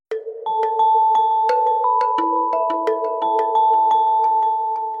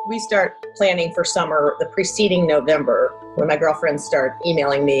We start planning for summer the preceding November when my girlfriends start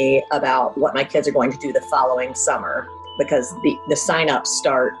emailing me about what my kids are going to do the following summer, because the sign-ups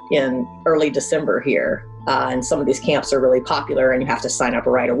start in early December here. And some of these camps are really popular and you have to sign up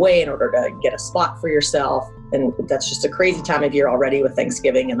right away in order to get a spot for yourself. And that's just a crazy time of year already with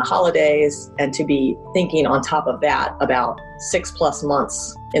Thanksgiving and the holidays. And to be thinking on top of that about 6+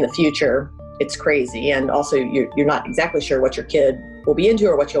 months in the future, it's crazy. And also you're not exactly sure what your kid will be into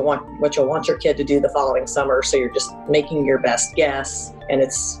or what you'll want your kid to do the following summer. So you're just making your best guess. And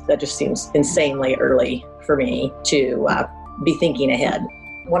that just seems insanely early for me to be thinking ahead.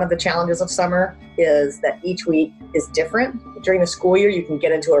 One of the challenges of summer is that each week is different. During the school year, you can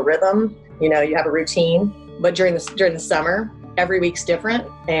get into a rhythm, you have a routine, but during the summer, every week's different.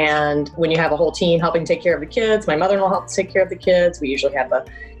 And when you have a whole team helping take care of the kids, my mother-in-law helps take care of the kids. We usually have a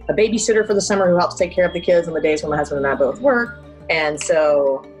babysitter for the summer who helps take care of the kids on the days when my husband and I both work. And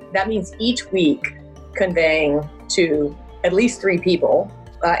so that means each week conveying to at least 3 people,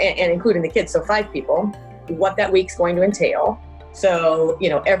 and including the kids, so 5 people, what that week's going to entail. So,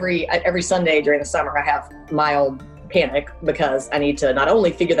 every Sunday during the summer, I have mild panic because I need to not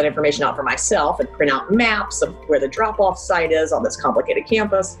only figure that information out for myself and print out maps of where the drop-off site is on this complicated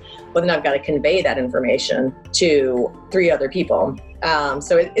campus, but then I've got to convey that information to 3 other people.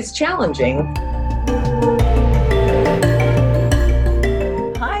 So it's challenging.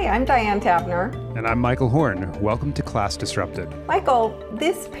 Hi, I'm Diane Tabner. And I'm Michael Horn. Welcome to Class Disrupted. Michael,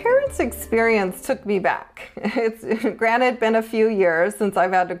 this parent's experience took me back. It's granted been a few years since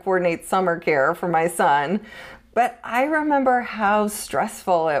I've had to coordinate summer care for my son, but I remember how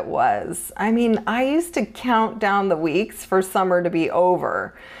stressful it was. I mean, I used to count down the weeks for summer to be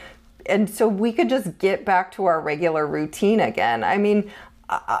over. And so we could just get back to our regular routine again. I mean,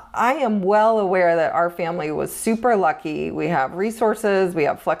 I am well aware that our family was super lucky. We have resources, we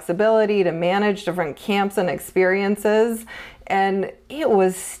have flexibility to manage different camps and experiences. And it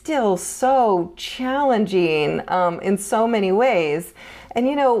was still so challenging in so many ways. And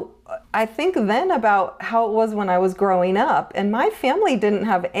I think then about how it was when I was growing up, and my family didn't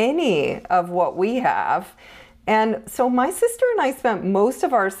have any of what we have. And so my sister and I spent most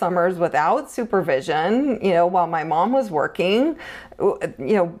of our summers without supervision, while my mom was working.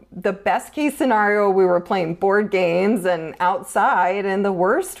 The best case scenario, we were playing board games and outside, and the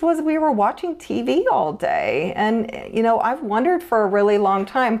worst was we were watching TV all day. And, I've wondered for a really long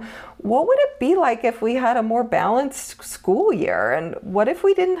time, what would it be like if we had a more balanced school year? And what if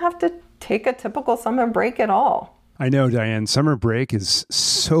we didn't have to take a typical summer break at all? I know, Diane, summer break is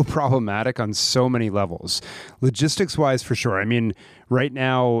so problematic on so many levels. Logistics-wise, for sure. I mean, right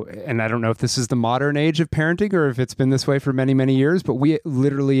now, and I don't know if this is the modern age of parenting or if it's been this way for many, many years, but we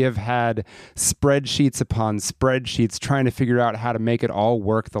literally have had spreadsheets upon spreadsheets trying to figure out how to make it all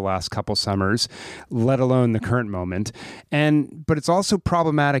work the last couple summers, let alone the current moment. But it's also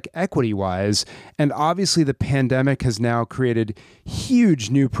problematic equity-wise, and obviously the pandemic has now created huge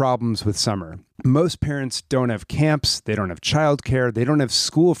new problems with summer. Most parents don't have camps, they don't have childcare, they don't have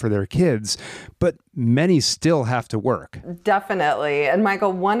school for their kids, but many still have to work. Definitely. And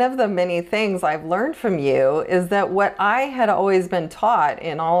Michael, one of the many things I've learned from you is that what I had always been taught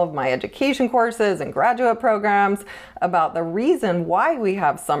in all of my education courses and graduate programs about the reason why we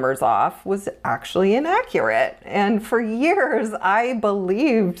have summers off was actually inaccurate. And for years, I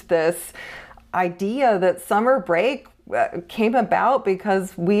believed this idea that summer break came about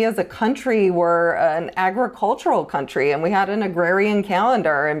because we as a country were an agricultural country and we had an agrarian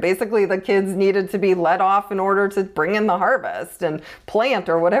calendar, and basically the kids needed to be let off in order to bring in the harvest and plant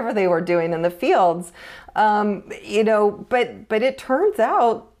or whatever they were doing in the fields. But it turns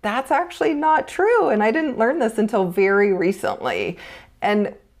out that's actually not true. And I didn't learn this until very recently.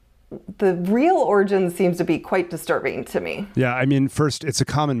 And the real origin seems to be quite disturbing to me. Yeah, I mean, first, it's a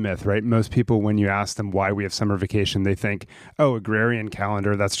common myth, right? Most people, when you ask them why we have summer vacation, they think, oh, agrarian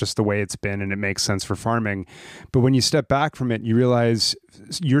calendar, that's just the way it's been and it makes sense for farming. But when you step back from it, you realize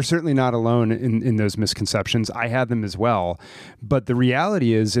you're certainly not alone in those misconceptions. I had them as well. But the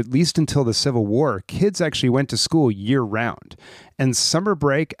reality is, at least until the Civil War, kids actually went to school year round. And summer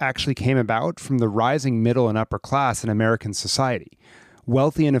break actually came about from the rising middle and upper class in American society.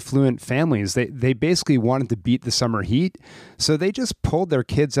 Wealthy and affluent families, they basically wanted to beat the summer heat, so they just pulled their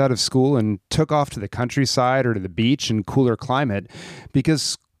kids out of school and took off to the countryside or to the beach in cooler climate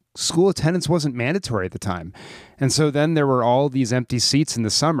because school attendance wasn't mandatory at the time. And so then there were all these empty seats in the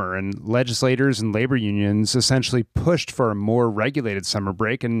summer, and legislators and labor unions essentially pushed for a more regulated summer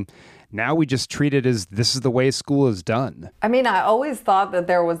break, and Now we just treat it as this is the way school is done. I mean, I always thought that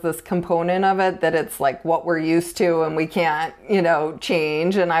there was this component of it that it's like what we're used to and we can't,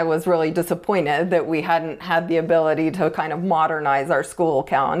 change. And I was really disappointed that we hadn't had the ability to kind of modernize our school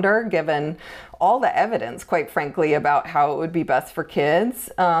calendar, given all the evidence, quite frankly, about how it would be best for kids.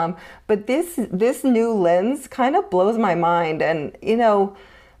 But this new lens kind of blows my mind. And,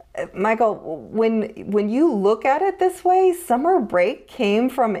 Michael, when you look at it this way, summer break came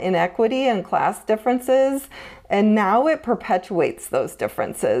from inequity and class differences, and now it perpetuates those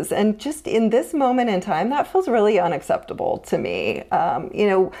differences. And just in this moment in time, that feels really unacceptable to me,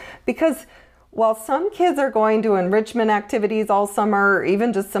 because while some kids are going to enrichment activities all summer, or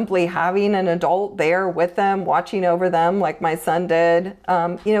even just simply having an adult there with them, watching over them like my son did,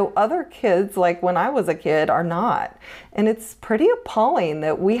 other kids, like when I was a kid, are not. And it's pretty appalling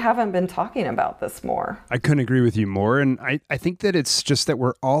that we haven't been talking about this more. I couldn't agree with you more. And I think that it's just that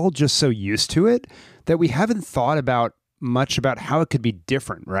we're all just so used to it that we haven't thought about much about how it could be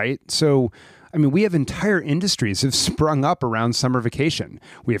different, right? So we have entire industries have sprung up around summer vacation.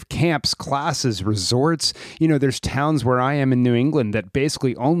 We have camps, classes, resorts. There's towns where I am in New England that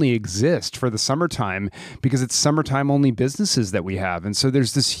basically only exist for the summertime because it's summertime only businesses that we have. And so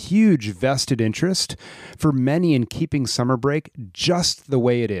there's this huge vested interest for many in keeping summer break just the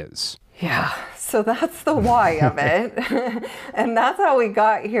way it is. Yeah, so that's the why of it. And that's how we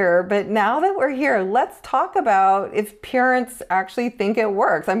got here. But now that we're here, let's talk about if parents actually think it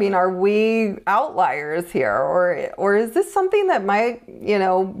works. Are we outliers here? Or is this something that might,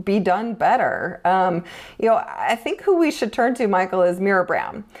 be done better? I think who we should turn to, Michael, is Mira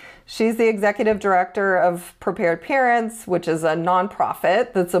Brown. She's the executive director of Prepared Parents, which is a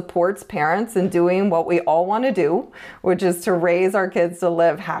nonprofit that supports parents in doing what we all want to do, which is to raise our kids to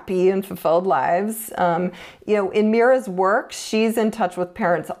live happy and fulfilled lives. In Mira's work, she's in touch with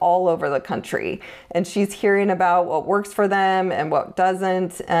parents all over the country, and she's hearing about what works for them and what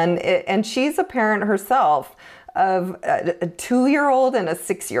doesn't. And she's a parent herself of a 2-year-old and a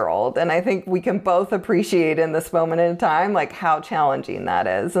 6-year-old. And I think we can both appreciate in this moment in time, like how challenging that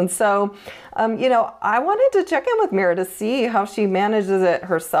is. And so, I wanted to check in with Mira to see how she manages it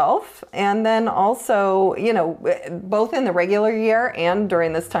herself. And then also, both in the regular year and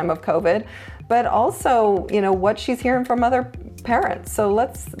during this time of COVID, but also, what she's hearing from other parents. So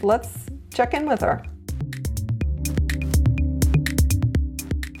let's check in with her.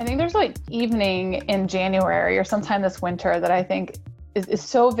 I think there's like evening in January or sometime this winter that I think is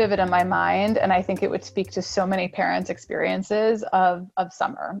so vivid in my mind. And I think it would speak to so many parents' experiences of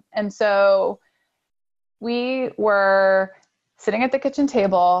summer. And so we were sitting at the kitchen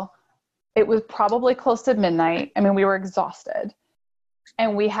table. It was probably close to midnight. We were exhausted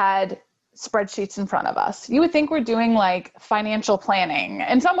and we had spreadsheets in front of us. You would think we're doing like financial planning.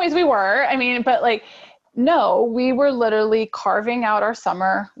 In some ways we were, but like, no, we were literally carving out our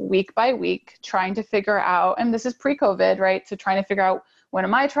summer week by week, trying to figure out, and this is pre-COVID, right? So trying to figure out, when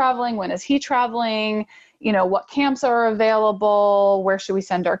am I traveling? When is he traveling? What camps are available? Where should we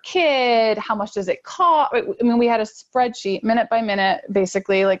send our kid? How much does it cost? We had a spreadsheet minute by minute,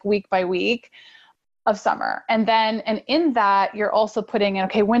 basically like week by week of summer. And in that, you're also putting in,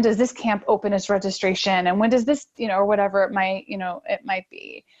 okay, when does this camp open its registration? And when does this, or whatever it might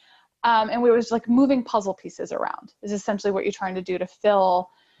be. And we were just like moving puzzle pieces around is essentially what you're trying to do to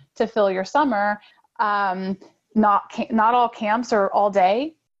fill your summer. Not all camps are all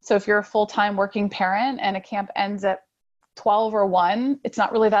day. So if you're a full-time working parent and a camp ends at 12 or 1, it's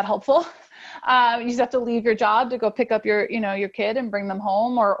not really that helpful. You just have to leave your job to go pick up your kid and bring them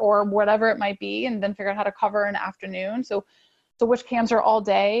home or whatever it might be, and then figure out how to cover an afternoon. So which camps are all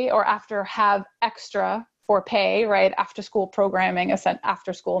day or have extra for pay, right? After school programming,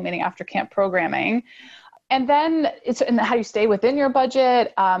 after school, meaning after camp programming. And then and how you stay within your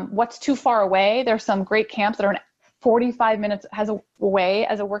budget, what's too far away. There's some great camps that are 45 minutes away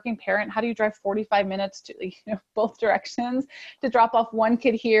as a working parent. How do you drive 45 minutes to both directions to drop off one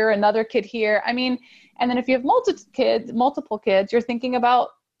kid here, another kid here? And then if you have multiple kids, you're thinking about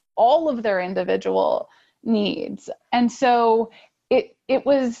all of their individual needs. And so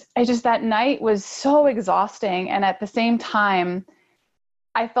that night was so exhausting. And at the same time,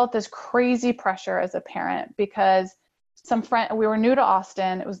 I felt this crazy pressure as a parent because we were new to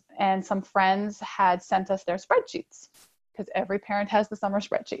Austin, and some friends had sent us their spreadsheets because every parent has the summer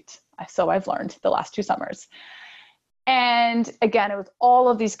spreadsheet. So I've learned the last 2 summers. And again, it was all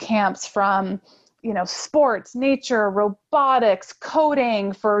of these camps from, sports, nature, robotics,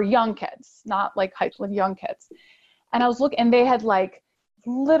 coding for young kids, not like high school, young kids. And I was looking, and they had like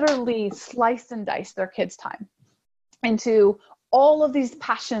literally sliced and diced their kids' time into all of these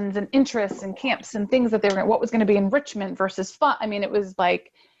passions and interests and camps and things that what was going to be enrichment versus fun. I mean, it was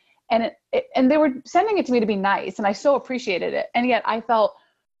like, and they were sending it to me to be nice, and I so appreciated it. And yet I felt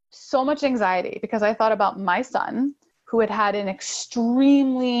so much anxiety because I thought about my son, who had an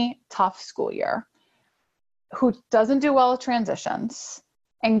extremely tough school year, who doesn't do well with transitions,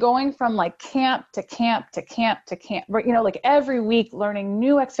 and going from like camp to camp to camp to camp, you know, like every week learning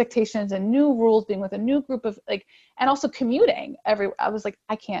new expectations and new rules, being with a new group of like, and also commuting I was like,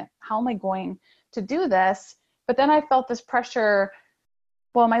 I can't, how am I going to do this? But then I felt this pressure.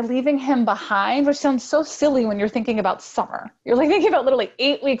 Well, am I leaving him behind? Which sounds so silly when you're thinking about summer. You're like thinking about literally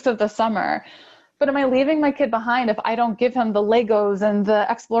 8 weeks of the summer. But am I leaving my kid behind if I don't give him the Legos and the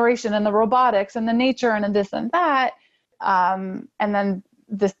exploration and the robotics and the nature and this and that? And then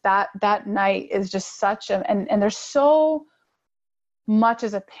that night is just such and there's so much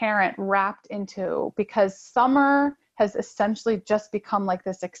as a parent wrapped into, because summer has essentially just become like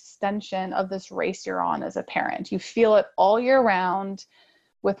this extension of this race you're on as a parent. You feel it all year round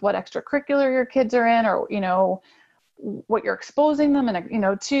with what extracurricular your kids are in, or, you know, what you're exposing them and, you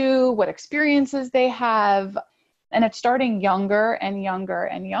know, to what experiences they have. And it's starting younger and younger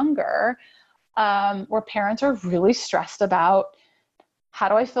and younger, where parents are really stressed about, how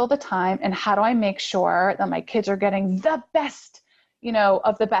do I fill the time and how do I make sure that my kids are getting the best, you know,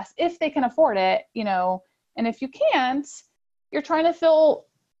 of the best, if they can afford it, you know, and if you can't, you're trying to fill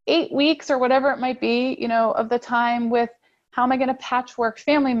 8 weeks or whatever it might be, you know, of the time with, how am I going to patchwork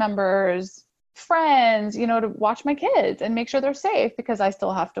family members, friends, you know, to watch my kids and make sure they're safe because I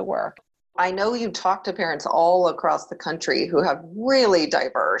still have to work. I know you talk to parents all across the country who have really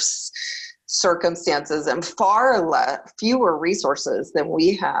diverse circumstances and fewer resources than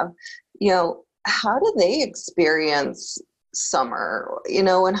we have. You know, how do they experience summer, you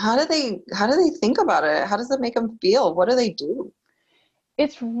know, and how do they think about it? How does it make them feel? What do they do?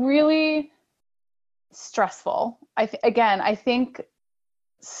 It's really stressful. I think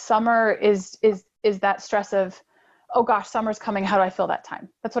summer is that stress of, oh gosh, summer's coming. How do I fill that time?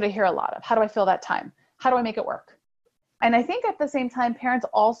 That's what I hear a lot of. How do I fill that time? How do I make it work? And I think at the same time, parents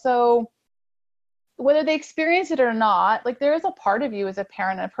also, whether they experience it or not, like there is a part of you as a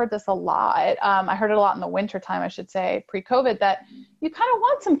parent, and I've heard this a lot. I heard it a lot in the winter time, I should say, pre-COVID, that you kind of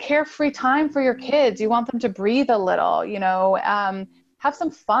want some carefree time for your kids. You want them to breathe a little, you know, have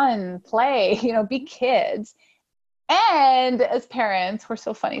some fun, play, you know, be kids. And as parents, we're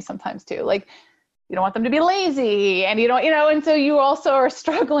so funny sometimes too. Like, you don't want them to be lazy, and you don't, you know, and so you also are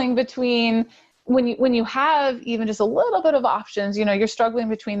struggling between when you have even just a little bit of options, you know, you're struggling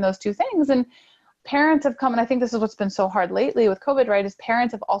between those two things. And parents have come, and I think this is what's been so hard lately with COVID, right, is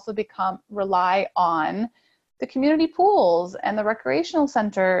parents have also rely on the community pools and the recreational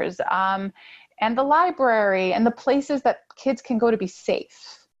centers, and the library and the places that kids can go to be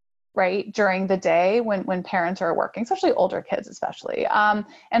safe, right, during the day when parents are working, especially older kids, especially,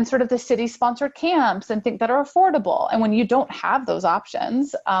 and sort of the city-sponsored camps and things that are affordable. And when you don't have those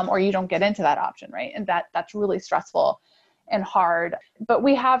options, or you don't get into that option, right, and that's really stressful and hard. But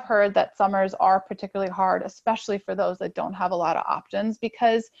we have heard that summers are particularly hard, especially for those that don't have a lot of options,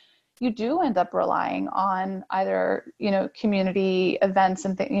 because you do end up relying on either, you know, community events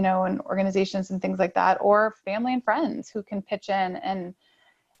and you know, and organizations and things like that, or family and friends who can pitch in and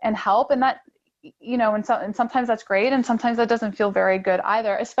help. And that, you know, and sometimes that's great, and sometimes that doesn't feel very good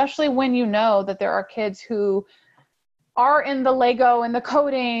either, especially when you know that there are kids who are in the Lego and the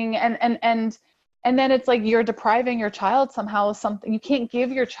coding and then it's like you're depriving your child somehow of something. You can't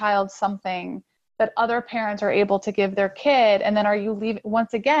give your child something that other parents are able to give their kid. And then are you leaving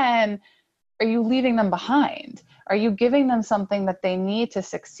them behind? Are you giving them something that they need to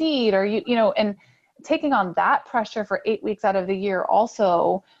succeed? Or you know, and taking on that pressure for 8 weeks out of the year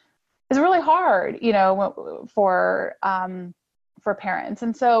also is really hard, you know, for parents.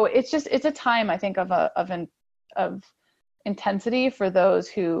 And so it's a time, I think, of intensity for those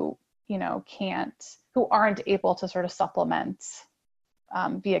who, you know, who aren't able to sort of supplement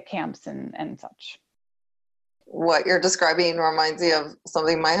via camps and such. What you're describing reminds me of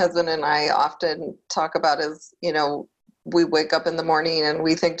something my husband and I often talk about is, you know, we wake up in the morning and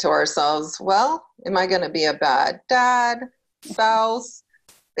we think to ourselves, well, am I going to be a bad dad, spouse,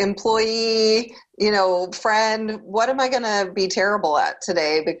 employee, you know, friend? What am I going to be terrible at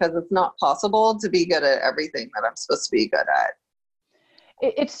today? Because it's not possible to be good at everything that I'm supposed to be good at.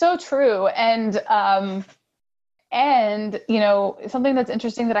 It's so true. And, you know, something that's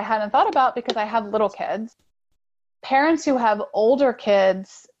interesting that I hadn't thought about, because I have little kids, parents who have older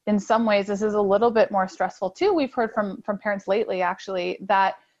kids, in some ways, this is a little bit more stressful too. We've heard from parents lately, actually,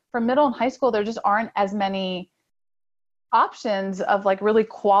 that for middle and high school, there just aren't as many options of like really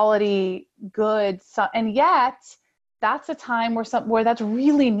quality, good, and yet that's a time where that's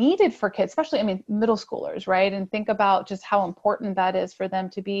really needed for kids, especially, I mean, middle schoolers, right? And think about just how important that is for them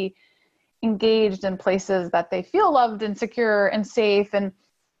to be engaged in places that they feel loved and secure and safe and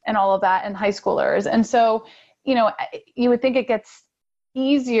all of that, and high schoolers. And so, you would think it gets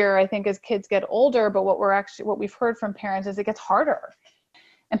easier, I think, as kids get older, but what we've heard from parents is it gets harder.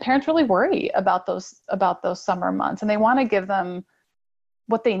 And parents really worry about those summer months, and they want to give them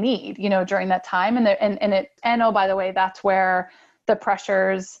what they need, during that time. And oh, by the way, that's where the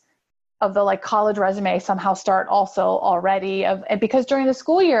pressures of the like college resume somehow start also already, and because during the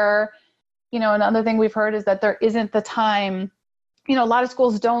school year, another thing we've heard is that there isn't the time, a lot of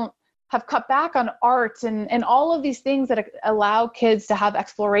schools have cut back on art and all of these things that allow kids to have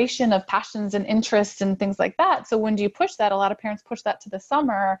exploration of passions and interests and things like that. So when do you push that? A lot of parents push that to the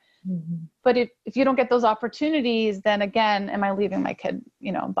summer. Mm-hmm. But if you don't get those opportunities, then again, am I leaving my kid,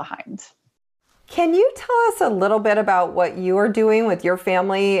 behind? Can you tell us a little bit about what you are doing with your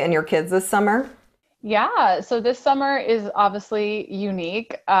family and your kids this summer? Yeah, so this summer is obviously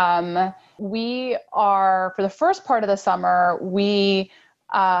unique. We are, for the first part of the summer, we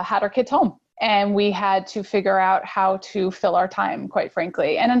had our kids home, and we had to figure out how to fill our time, quite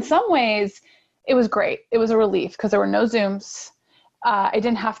frankly. And in some ways, it was great. It was a relief because there were no Zooms. I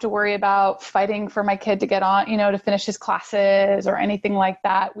didn't have to worry about fighting for my kid to get on, to finish his classes or anything like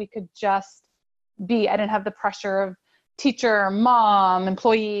that. We could just be. I didn't have the pressure of teacher, mom,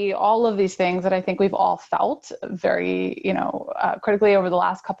 employee, all of these things that I think we've all felt very, critically over the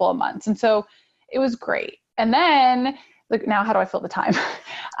last couple of months. And so it was great. And then, like, now how do I fill the time?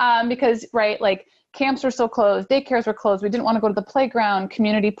 Because, right, like camps were still closed, daycares were closed. We didn't want to go to the playground,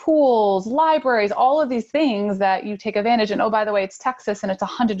 community pools, libraries, all of these things that you take advantage. And oh, by the way, it's Texas and it's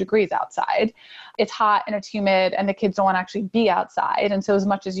 100 degrees outside. It's hot and it's humid and the kids don't want to actually be outside. And so as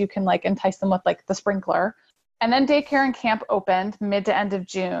much as you can like entice them with like the sprinkler. And then daycare and camp opened mid to end of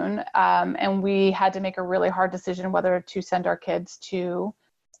June. And we had to make a really hard decision whether to send our kids to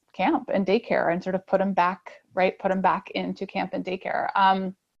camp and daycare and sort of put them back into camp and daycare.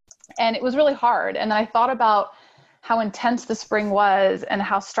 And it was really hard. And then I thought about how intense the spring was and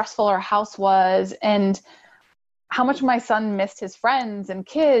how stressful our house was and how much my son missed his friends and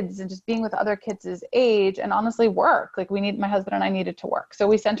kids and just being with other kids his age and honestly work. Like my husband and I needed to work. So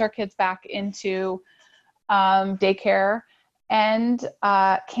we sent our kids back into daycare and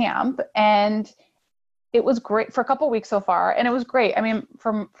camp, and it was great for a couple of weeks so far. And it was great. I mean,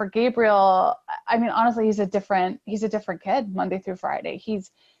 for Gabriel, I mean, honestly, he's a different kid Monday through Friday.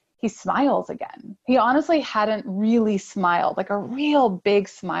 He smiles again. He honestly hadn't really smiled, like a real big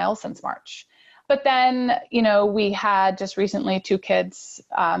smile since March. But then, we had just recently 2 kids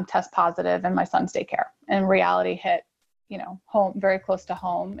test positive in my son's daycare, and reality hit, home, very close to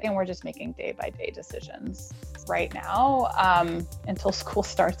home. And we're just making day by day decisions right now until school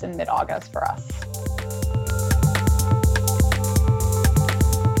starts in mid-August for us.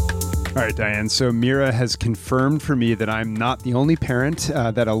 All right, Diane. So Mira has confirmed for me that I'm not the only parent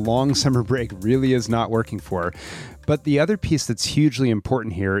that a long summer break really is not working for. But the other piece that's hugely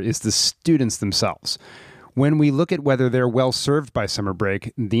important here is the students themselves. When we look at whether they're well served by summer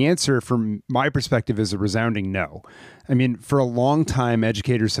break, the answer from my perspective is a resounding no. I mean, for a long time,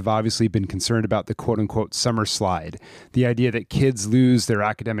 educators have obviously been concerned about the quote unquote summer slide, the idea that kids lose their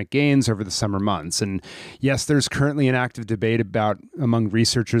academic gains over the summer months. And yes, there's currently an active debate among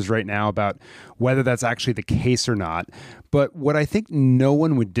researchers right now about whether that's actually the case or not. But what I think no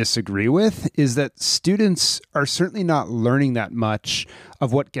one would disagree with is that students are certainly not learning that much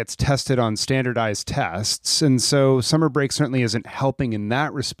of what gets tested on standardized tests. And so summer break certainly isn't helping in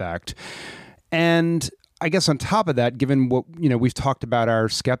that respect. And I guess on top of that, given what, we've talked about our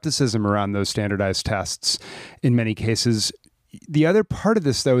skepticism around those standardized tests in many cases, the other part of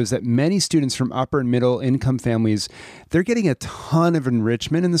this, though, is that many students from upper and middle income families, they're getting a ton of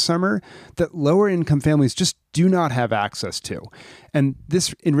enrichment in the summer that lower income families just do not have access to. And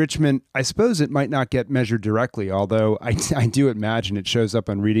this enrichment, I suppose it might not get measured directly, although I do imagine it shows up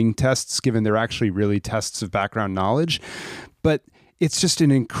on reading tests, given they're actually really tests of background knowledge. But it's just an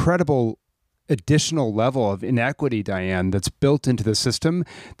incredible additional level of inequity, Diane, that's built into the system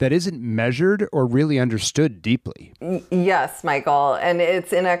that isn't measured or really understood deeply. Yes, Michael. And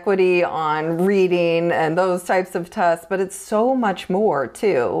it's inequity on reading and those types of tests, but it's so much more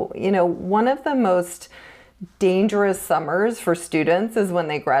too. One of the most dangerous summers for students is when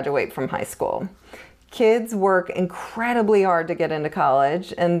they graduate from high school. kids work incredibly hard to get into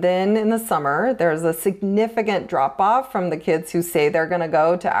college. And then in the summer, there's a significant drop off from the kids who say they're going to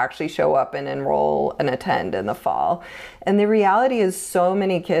go to actually show up and enroll and attend in the fall. And the reality is so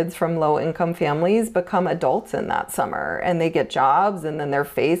many kids from low income families become adults in that summer, and they get jobs, and then they're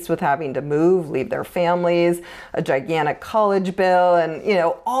faced with having to move, leave their families, a gigantic college bill, and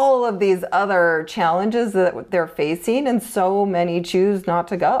all of these other challenges that they're facing. And so many choose not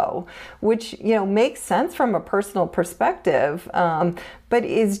to go, which makes sense from a personal perspective, but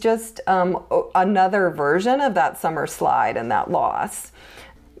is just another version of that summer slide and that loss.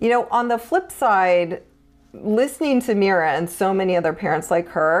 On the flip side, listening to Mira and so many other parents like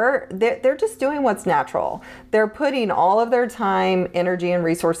her, they're just doing what's natural. They're putting all of their time, energy, and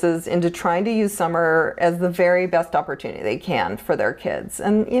resources into trying to use summer as the very best opportunity they can for their kids.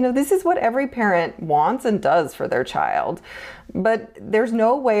 And, this is what every parent wants and does for their child. But there's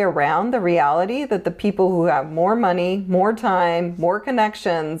no way around the reality that the people who have more money, more time, more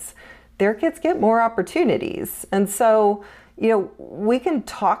connections, their kids get more opportunities. And so, we can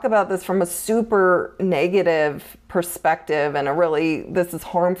talk about this from a super negative perspective and this is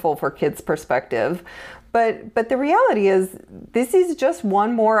harmful for kids perspective. But the reality is this is just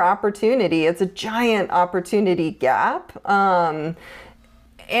one more opportunity. It's a giant opportunity gap. And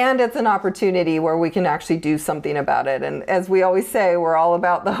it's an opportunity where we can actually do something about it. And as we always say, we're all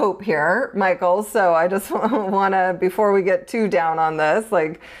about the hope here, Michael. So I just want to, before we get too down on this,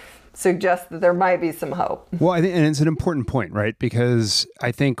 suggest that there might be some hope. Well, I think, and it's an important point, right? Because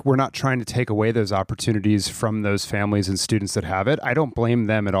I think we're not trying to take away those opportunities from those families and students that have it. I don't blame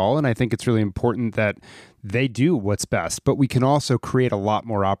them at all. And I think it's really important that they do what's best, but we can also create a lot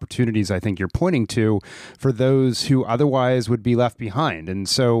more opportunities, I think you're pointing to, for those who otherwise would be left behind. And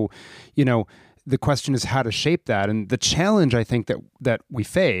so, the question is how to shape that. And the challenge I think that we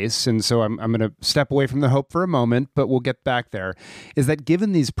face, and so I'm going to step away from the hope for a moment, but we'll get back there, is that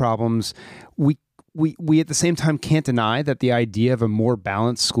given these problems, we at the same time can't deny that the idea of a more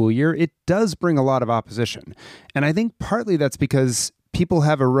balanced school year, it does bring a lot of opposition. And I think partly that's because people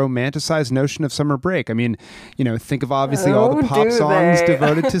have a romanticized notion of summer break. I mean, think of obviously all the pop songs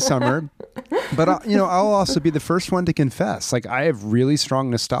devoted to summer. But, I'll also be the first one to confess, I have really strong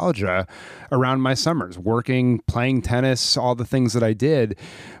nostalgia around my summers, working, playing tennis, all the things that I did.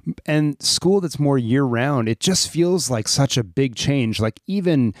 And school that's more year round, it just feels like such a big change.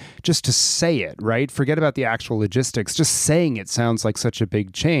 Even just to say it, right? Forget about the actual logistics. Just saying it sounds like such a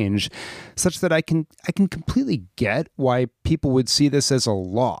big change, such that I can completely get why people would see this as a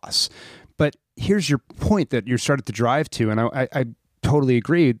loss. But here's your point that you're starting to drive to, and I totally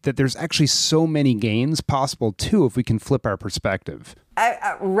agree that there's actually so many gains possible too if we can flip our perspective.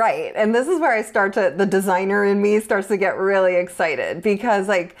 Right. And this is where the designer in me starts to get really excited because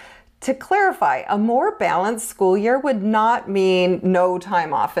to clarify, a more balanced school year would not mean no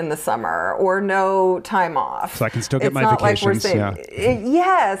time off in the summer or no time off. So I can still get my vacations.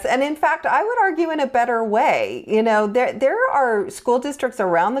 Yes. And in fact, I would argue in a better way. There are school districts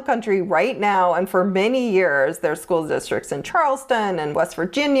around the country right now, and for many years, there's school districts in Charleston and West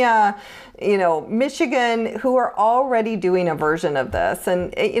Virginia, Michigan, who are already doing a version of this.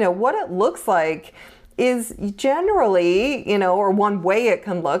 And, what it looks like is generally, or one way it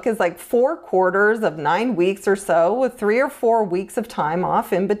can look is 4 quarters of 9 weeks or so with 3 or 4 weeks of time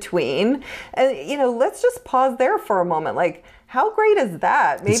off in between. And, let's just pause there for a moment. How great is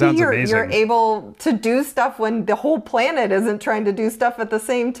that? Maybe you're able to do stuff when the whole planet isn't trying to do stuff at the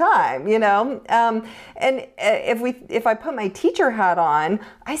same time, And if I put my teacher hat on,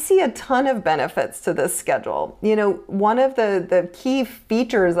 I see a ton of benefits to this schedule. One of the key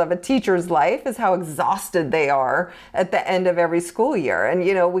features of a teacher's life is how exhausted they are at the end of every school year.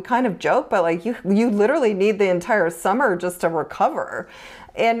 And, we kind of joke, but you literally need the entire summer just to recover.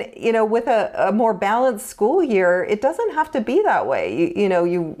 And, with a more balanced school year, it doesn't have to be that way.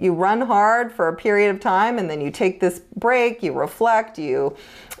 You run hard for a period of time and then you take this break, you reflect, you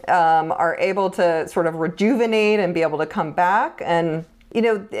are able to sort of rejuvenate and be able to come back. And,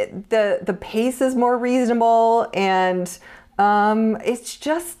 the pace is more reasonable, and it's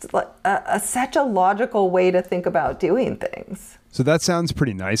just such a logical way to think about doing things. So that sounds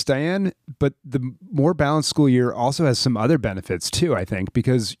pretty nice, Diane, but the more balanced school year also has some other benefits too, I think,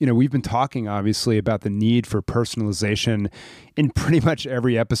 because, we've been talking obviously about the need for personalization in pretty much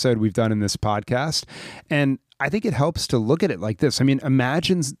every episode we've done in this podcast. And I think it helps to look at it like this. I mean,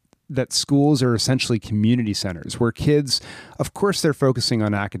 imagine that schools are essentially community centers where kids, of course, they're focusing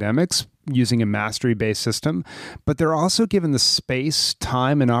on academics, using a mastery-based system, but they're also given the space,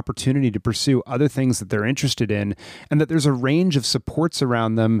 time, and opportunity to pursue other things that they're interested in, and that there's a range of supports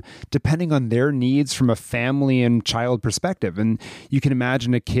around them depending on their needs from a family and child perspective. And you can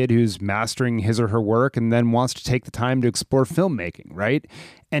imagine a kid who's mastering his or her work and then wants to take the time to explore filmmaking, right?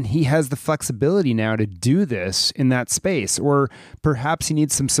 And he has the flexibility now to do this in that space. Or perhaps he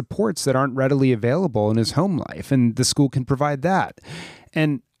needs some supports that aren't readily available in his home life, and the school can provide that.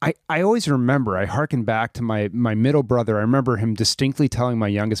 And I always remember, I hearken back to my middle brother. I remember him distinctly telling my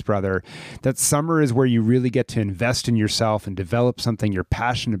youngest brother that summer is where you really get to invest in yourself and develop something you're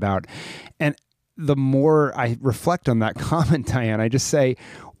passionate about. And the more I reflect on that comment, Diane, I just say,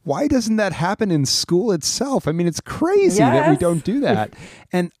 why doesn't that happen in school itself? I mean, it's crazy that we don't do that.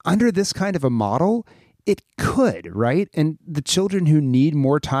 And under this kind of a model, it could, right? And the children who need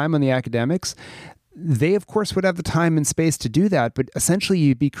more time on the academics, they, of course, would have the time and space to do that, but essentially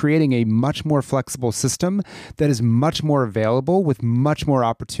you'd be creating a much more flexible system that is much more available with much more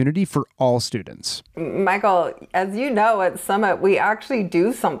opportunity for all students. Michael, as you know, at Summit, we actually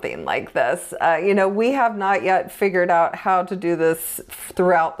do something like this. We have not yet figured out how to do this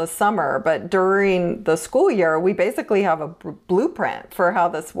throughout the summer, but during the school year, we basically have a blueprint for how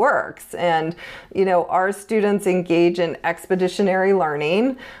this works. And, our students engage in expeditionary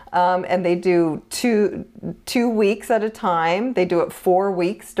learning, and they do two weeks at a time. They do it 4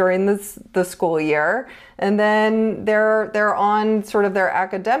 weeks during the school year, and then they're on sort of their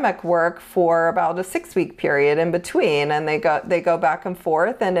academic work for about a 6-week period in between, and they go back and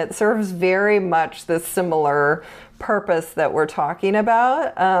forth, and it serves very much the similar purpose that we're talking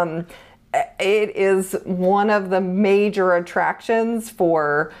about. It is one of the major attractions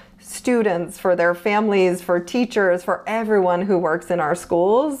for students, for their families, for teachers, for everyone who works in our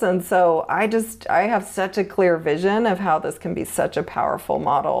schools. And so I have such a clear vision of how this can be such a powerful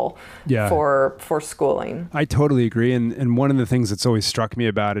model for schooling. I totally agree. And one of the things that's always struck me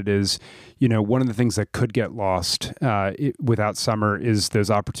about it is, one of the things that could get lost without summer is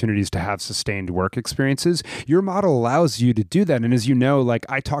those opportunities to have sustained work experiences. Your model allows you to do that. And as you know,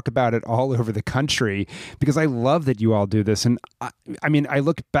 I talk about it all over the country because I love that you all do this. And I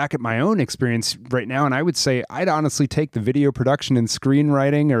look back at my own experience right now, and I would say I'd honestly take the video production and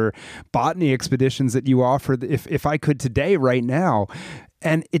screenwriting or botany expeditions that you offer if I could today, right now.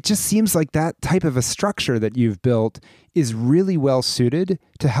 And it just seems like that type of a structure that you've built is really well suited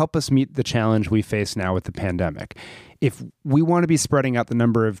to help us meet the challenge we face now with the pandemic. If we want to be spreading out the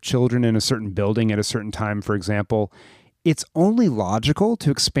number of children in a certain building at a certain time, for example, it's only logical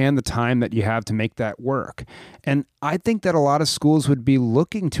to expand the time that you have to make that work. And I think that a lot of schools would be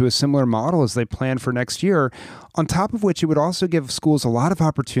looking to a similar model as they plan for next year, on top of which it would also give schools a lot of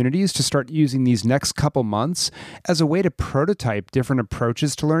opportunities to start using these next couple months as a way to prototype different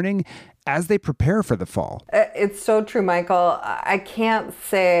approaches to learning as they prepare for the fall. It's so true, Michael. I can't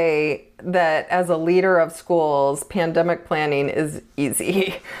say that as a leader of schools, pandemic planning is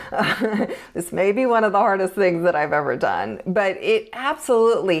easy. This may be one of the hardest things that I've ever done, but it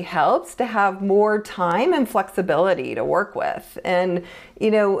absolutely helps to have more time and flexibility to work with. And,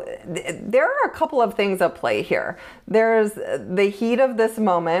 there are a couple of things at play here. There's the heat of this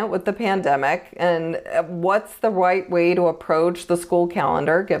moment with the pandemic and what's the right way to approach the school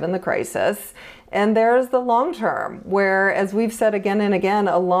calendar given the crisis. And there's the long term, where, as we've said again and again,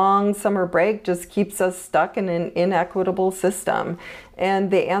 a long summer break just keeps us stuck in an inequitable system. And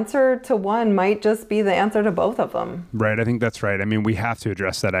the answer to one might just be the answer to both of them. Right. I think that's right. We have to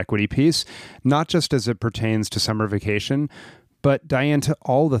address that equity piece, not just as it pertains to summer vacation, but, Diane, to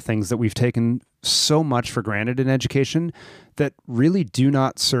all the things that we've taken so much for granted in education that really do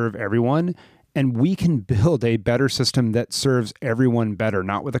not serve everyone. And we can build a better system that serves everyone better,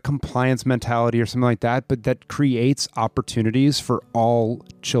 not with a compliance mentality or something like that, but that creates opportunities for all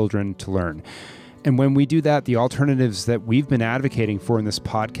children to learn. And when we do that, the alternatives that we've been advocating for in this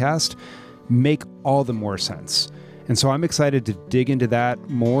podcast make all the more sense. And so I'm excited to dig into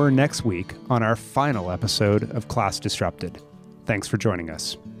that more next week on our final episode of Class Disrupted. Thanks for joining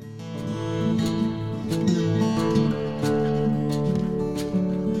us.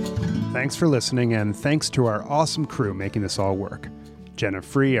 Thanks for listening, and thanks to our awesome crew making this all work. Jenna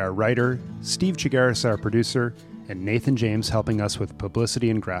Free, our writer, Steve Chigueras, our producer, and Nathan James helping us with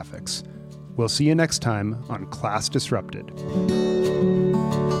publicity and graphics. We'll see you next time on Class Disrupted.